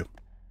 So what do you do?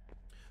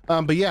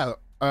 But yeah,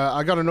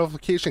 I got a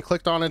notification,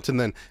 clicked on it, and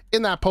then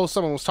in that post,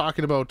 someone was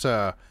talking about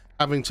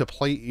having to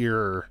plate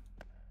your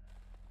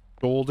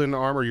golden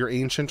armor, your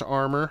ancient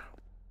armor.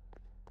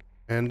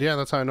 And yeah,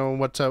 that's how I know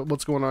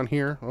what's going on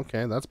here.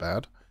 Okay, that's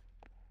bad.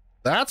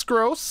 That's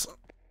gross.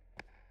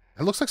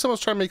 It looks like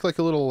someone's trying to make like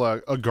a little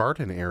a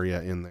garden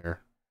area in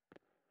there.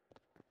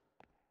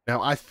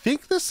 Now, I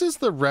think this is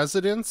the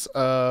residence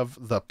of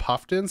the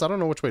Puffins. I don't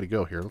know which way to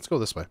go here. Let's go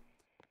this way.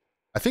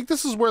 I think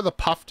this is where the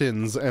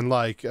Puffins and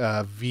like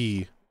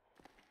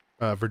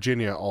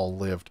Virginia all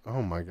lived.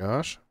 Oh my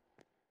gosh.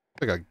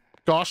 Like a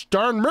gosh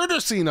darn murder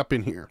scene up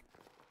in here.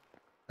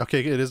 Okay,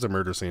 it is a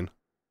murder scene.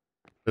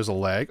 There's a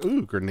leg.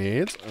 Ooh,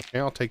 grenades. Okay,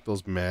 I'll take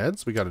those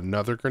meds. We got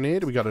another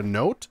grenade. We got a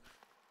note.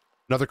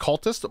 Another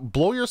cultist.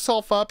 Blow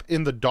yourself up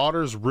in the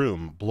daughter's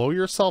room. Blow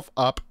yourself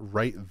up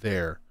right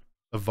there.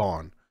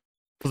 Yvonne.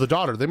 For the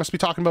daughter. They must be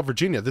talking about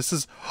Virginia. This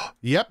is...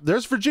 Yep,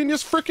 there's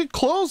Virginia's freaking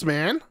clothes,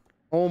 man.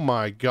 Oh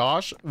my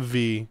gosh.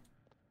 V.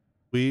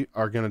 We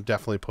are going to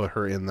definitely put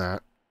her in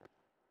that.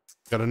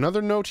 Got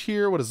another note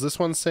here. What does this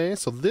one say?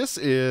 So this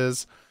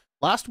is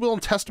Last Will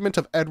and Testament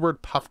of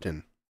Edward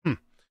Puffton.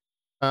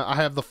 I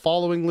have the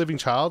following living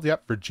child.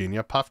 Yep,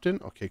 Virginia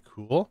Puffton. Okay,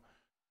 cool.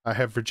 I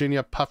have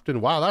Virginia Puffton.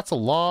 Wow, that's a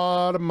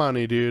lot of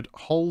money, dude.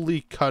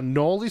 Holy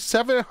cannoli.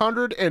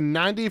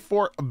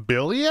 794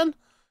 billion?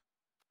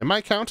 Am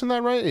I counting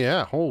that right?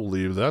 Yeah,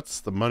 holy,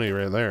 that's the money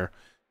right there.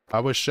 I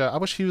wish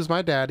he was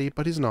my daddy,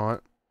 but he's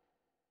not.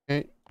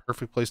 Okay,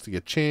 perfect place to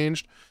get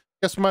changed.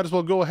 Guess we might as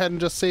well go ahead and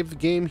just save the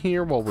game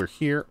here while we're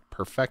here.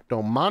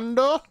 Perfecto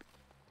mondo.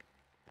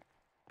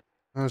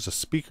 There's a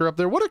speaker up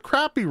there. What a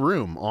crappy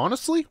room,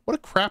 honestly. What a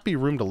crappy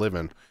room to live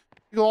in.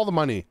 Look at all the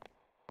money.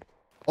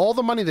 All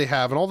the money they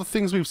have and all the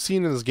things we've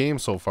seen in this game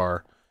so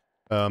far.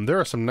 There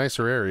are some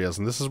nicer areas,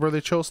 and this is where they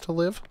chose to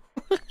live.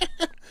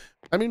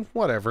 I mean,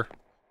 whatever.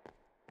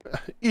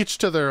 Each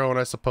to their own,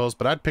 I suppose,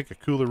 but I'd pick a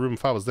cooler room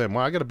if I was them.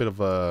 Wow, I got a bit of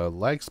a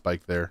lag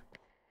spike there.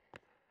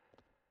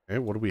 Okay,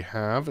 what do we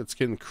have? It's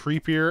getting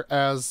creepier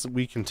as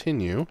we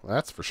continue,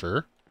 that's for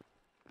sure.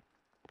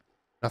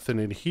 Nothing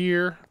in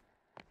here.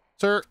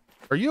 Sir,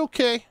 are you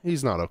okay?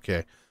 He's not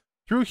okay.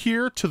 Through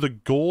here to the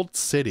Gold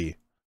City.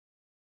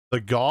 The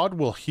god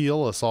will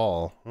heal us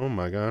all. Oh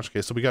my gosh.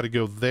 Okay, so we got to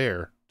go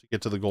there to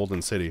get to the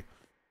Golden City.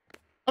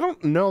 I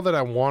don't know that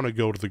I want to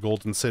go to the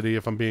Golden City,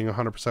 if I'm being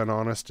 100%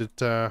 honest.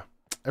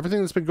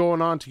 Everything that's been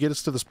going on to get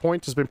us to this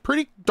point has been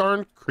pretty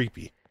darn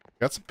creepy.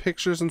 Got some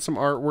pictures and some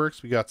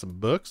artworks. We got some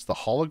books. The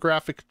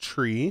holographic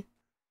tree.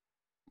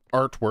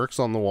 Artworks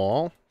on the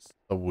wall.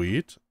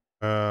 Sweet.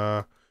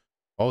 Oh,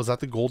 is that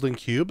the golden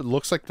cube? It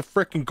looks like the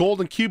frickin'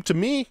 golden cube to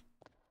me.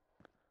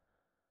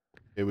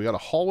 Okay, we got a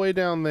hallway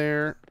down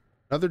there.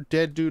 Another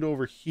dead dude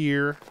over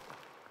here.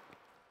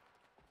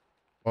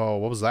 Oh,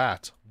 what was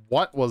that?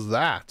 What was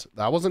that?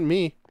 That wasn't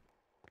me.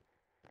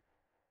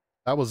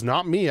 That was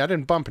not me. I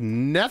didn't bump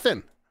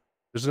nothing.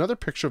 There's another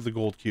picture of the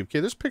gold cube. Okay,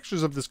 there's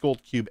pictures of this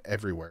gold cube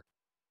everywhere.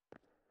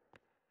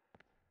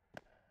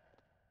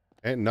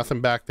 Okay, nothing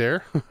back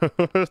there.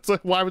 It's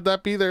like, why would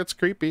that be there? It's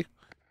creepy.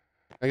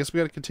 I guess we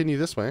got to continue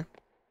this way.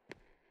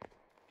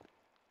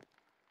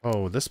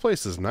 Oh, this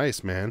place is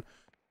nice, man.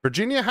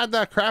 Virginia had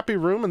that crappy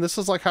room, and this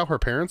is like how her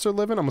parents are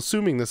living. I'm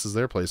assuming this is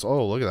their place.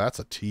 Oh, look at that. That's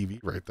a TV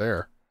right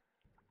there.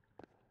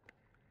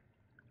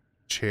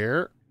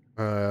 Chair.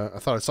 I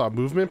thought I saw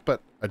movement,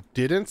 but I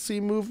didn't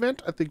see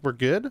movement. I think we're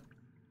good.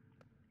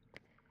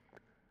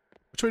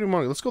 Which way do we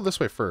want to go? Let's go this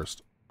way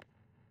first.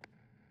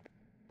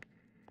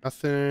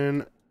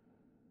 Nothing.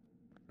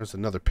 There's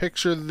another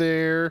picture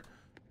there.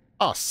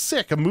 Oh,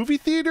 sick. A movie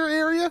theater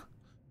area?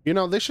 You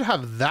know, they should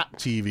have that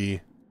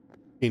TV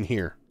in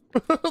here.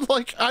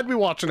 Like, I'd be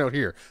watching out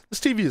here. This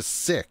TV is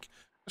sick.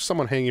 There's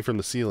someone hanging from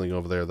the ceiling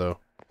over there, though.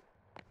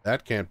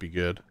 That can't be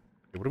good.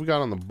 Okay, what do we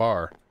got on the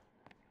bar?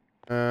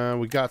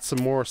 We got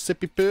some more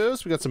sippy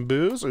poos. We got some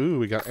booze. Ooh,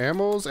 we got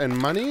ammos and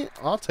money.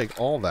 I'll take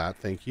all that,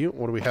 thank you.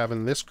 What do we have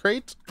in this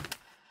crate?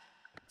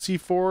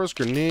 C4s,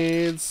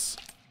 grenades.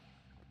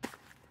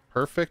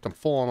 Perfect. I'm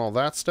full on all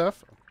that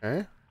stuff.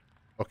 Okay.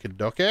 Okie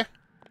dokie.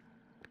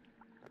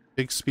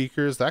 Big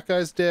speakers. That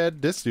guy's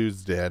dead. This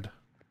dude's dead.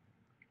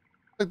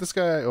 Like this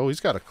guy. Oh, he's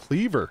got a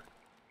cleaver.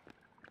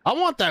 I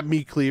want that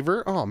meat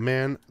cleaver. Oh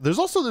man. There's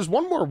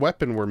one more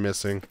weapon we're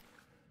missing,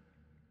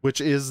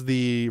 which is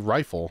the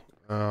rifle.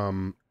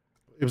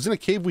 It was in a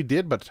cave we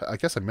did, but I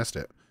guess I missed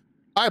it.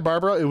 Hi,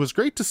 Barbara. It was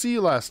great to see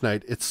you last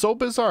night. It's so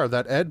bizarre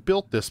that Ed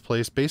built this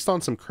place based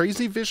on some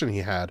crazy vision he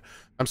had.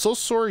 I'm so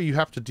sorry you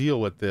have to deal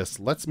with this.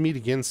 Let's meet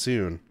again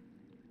soon.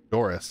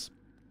 Doris.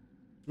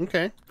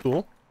 Okay,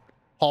 cool.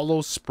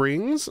 Hollow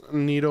Springs.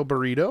 Neato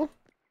burrito.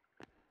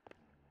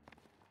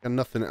 Got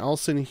nothing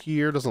else in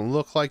here. Doesn't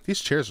look like. These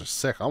chairs are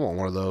sick. I want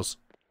one of those.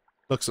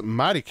 Looks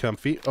mighty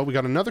comfy. Oh, we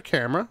got another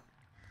camera.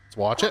 Let's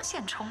watch it.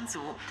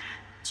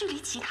 距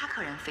离其他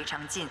客人非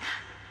常近，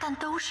但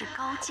都是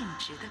高净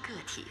值的个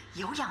体，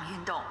有氧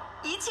运动，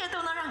一切都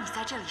能让你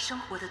在这里生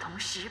活的同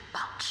时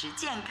保持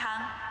健康，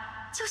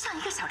就像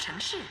一个小城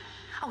市。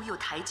哦，有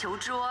台球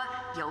桌、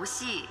游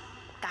戏，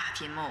大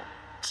屏幕，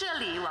这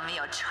里我们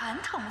有传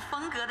统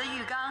风格的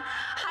浴缸，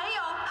还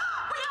有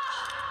不要，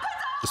快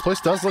走！ This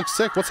place does look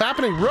sick. What's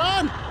happening?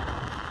 Run!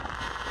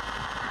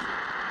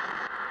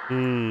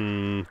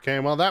 Okay,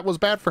 well, that was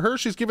bad for her.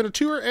 She's given a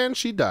tour and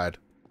she died.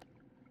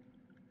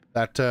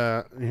 That,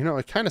 you know,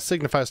 it kind of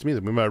signifies to me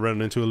that we might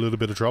run into a little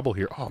bit of trouble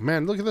here. Oh,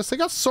 man, look at this. They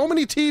got so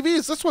many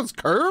TVs. This one's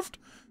curved.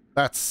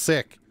 That's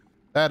sick.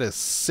 That is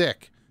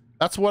sick.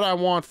 That's what I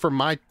want for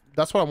my,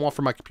 that's what I want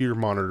for my computer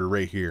monitor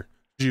right here.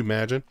 Could you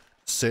imagine?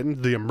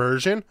 Sitting, the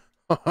immersion.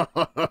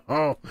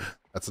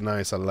 That's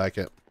nice. I like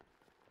it.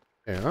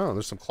 Okay, oh,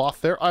 there's some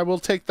cloth there. I will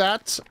take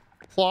that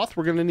cloth.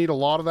 We're going to need a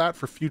lot of that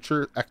for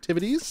future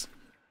activities.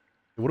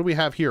 What do we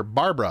have here?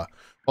 Barbara.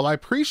 Well, I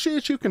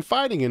appreciate you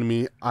confiding in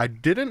me. I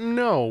didn't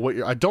know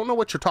what I don't know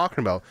what you're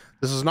talking about.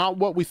 This is not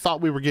what we thought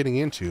we were getting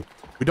into.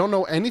 We don't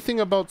know anything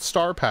about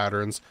star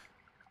patterns.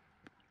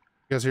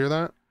 You guys hear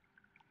that?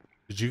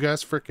 Did you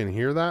guys freaking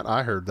hear that?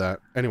 I heard that.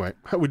 Anyway,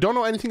 we don't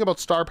know anything about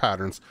star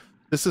patterns.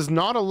 This is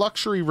not a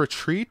luxury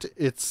retreat.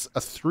 It's a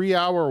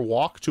 3-hour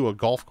walk to a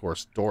golf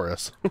course,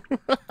 Doris.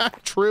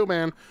 True,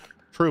 man.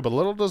 True, but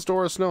little does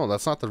Doris know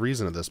that's not the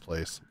reason of this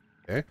place.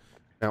 Okay.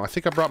 Now, I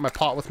think I brought my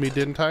pot with me,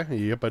 didn't I?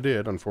 Yep, I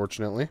did,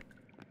 unfortunately.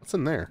 What's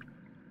in there?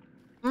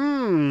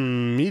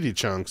 Meaty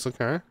chunks,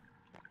 okay.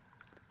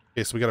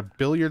 Okay, so we got a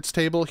billiards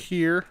table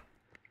here.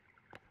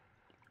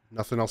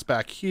 Nothing else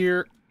back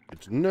here. Good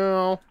to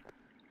know.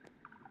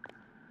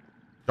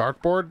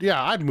 Dartboard?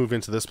 Yeah, I'd move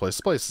into this place.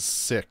 This place is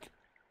sick.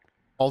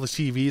 All the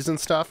TVs and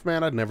stuff,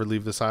 man. I'd never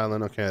leave this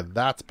island. Okay,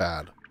 that's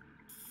bad.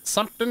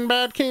 Something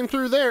bad came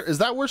through there. Is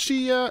that where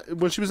she,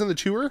 when she was in the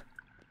tour?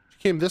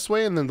 Came this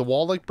way and then the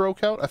wall like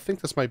broke out. I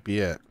think this might be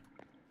it.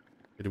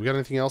 Okay, do we got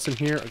anything else in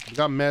here? We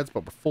got meds,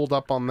 but we're full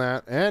up on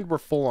that, and we're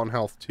full on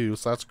health too,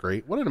 so that's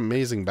great. What an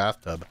amazing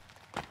bathtub.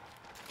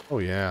 Oh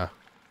yeah,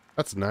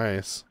 that's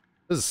nice.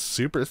 This is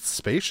super. It's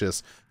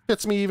spacious.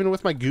 Fits me even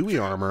with my gooey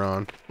armor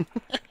on.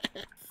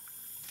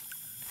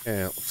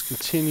 Okay, let's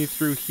continue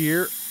through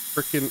here.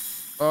 Freaking,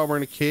 oh, we're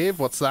in a cave.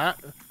 What's that?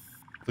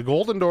 The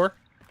golden door.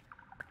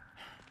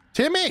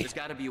 Timmy! There's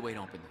got to be a way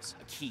to open this.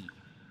 A key.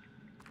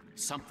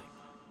 Something.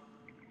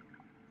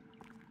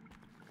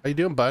 How you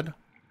doing, bud?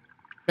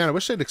 Man, I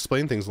wish they'd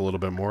explain things a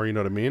little bit more, you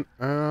know what I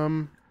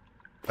mean?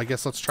 I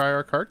guess let's try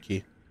our card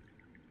key.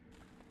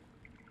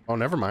 Oh,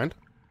 never mind.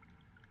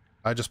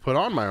 I just put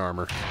on my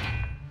armor.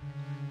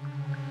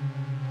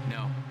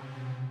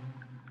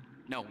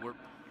 No,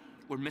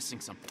 we're missing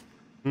something.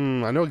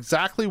 I know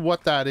exactly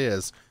what that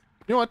is.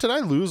 You know what? Did I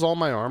lose all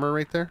my armor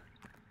right there?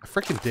 I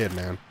freaking did,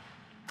 man.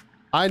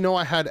 I know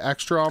I had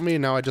extra on me,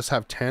 and now I just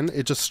have 10.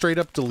 It just straight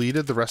up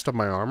deleted the rest of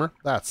my armor.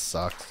 That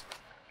sucks.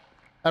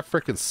 That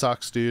freaking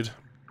sucks, dude.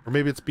 Or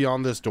maybe it's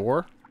beyond this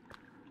door.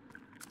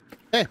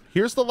 Hey,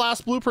 here's the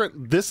last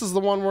blueprint. This is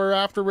the one we're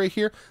after right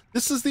here.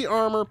 This is the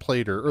armor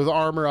plater, or the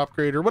armor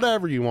upgrader,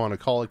 whatever you want to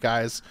call it,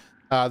 guys.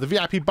 The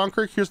VIP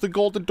bunker. Here's the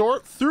golden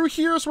door. Through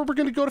here is where we're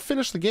going to go to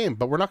finish the game,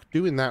 but we're not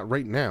doing that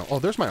right now. Oh,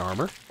 there's my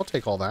armor. I'll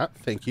take all that.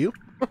 Thank you.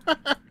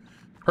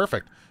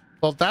 Perfect.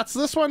 Well, that's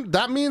this one.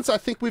 That means I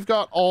think we've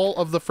got all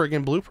of the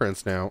friggin'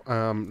 blueprints now.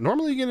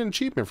 Normally you get an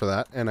achievement for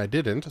that, and I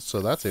didn't,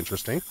 so that's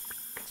interesting.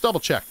 Let's double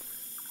check.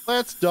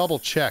 Let's double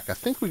check. I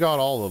think we got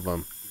all of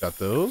them. We got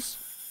those.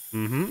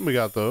 We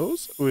got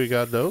those. We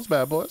got those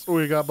bad boys.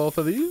 We got both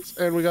of these,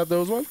 and we got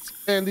those ones,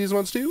 and these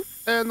ones too,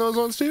 and those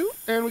ones too,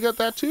 and we got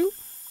that too.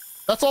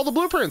 That's all the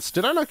blueprints.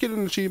 Did I not get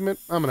an achievement?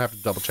 I'm gonna have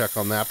to double check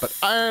on that. But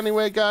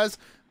anyway, guys,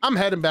 I'm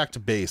heading back to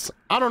base.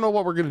 I don't know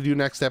what we're gonna do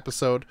next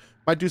episode.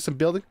 Might do some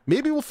building.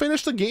 Maybe we'll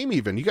finish the game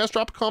even. You guys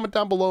drop a comment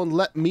down below and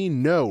let me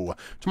know.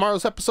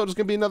 Tomorrow's episode is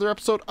gonna be another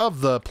episode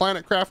of the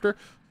Planet Crafter.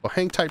 So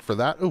hang tight for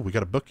that. Oh, we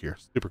got a book here.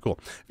 Super cool.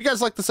 If you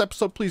guys like this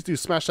episode, please do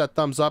smash that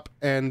thumbs up,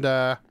 and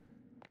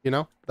you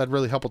know, that'd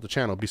really help with the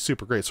channel. It'd be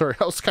super great. Sorry,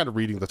 I was kind of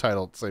reading the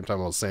title at the same time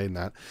I was saying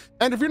that.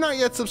 And if you're not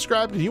yet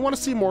subscribed and you want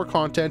to see more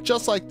content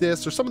just like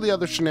this or some of the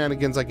other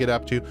shenanigans I get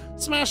up to,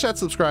 smash that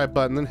subscribe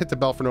button and hit the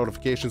bell for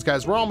notifications.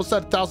 Guys, we're almost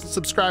at 1,000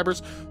 subscribers.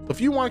 So if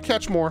you want to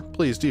catch more,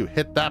 please do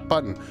hit that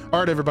button.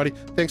 All right, everybody,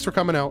 thanks for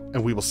coming out,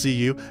 and we will see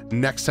you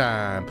next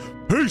time.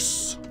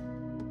 Peace!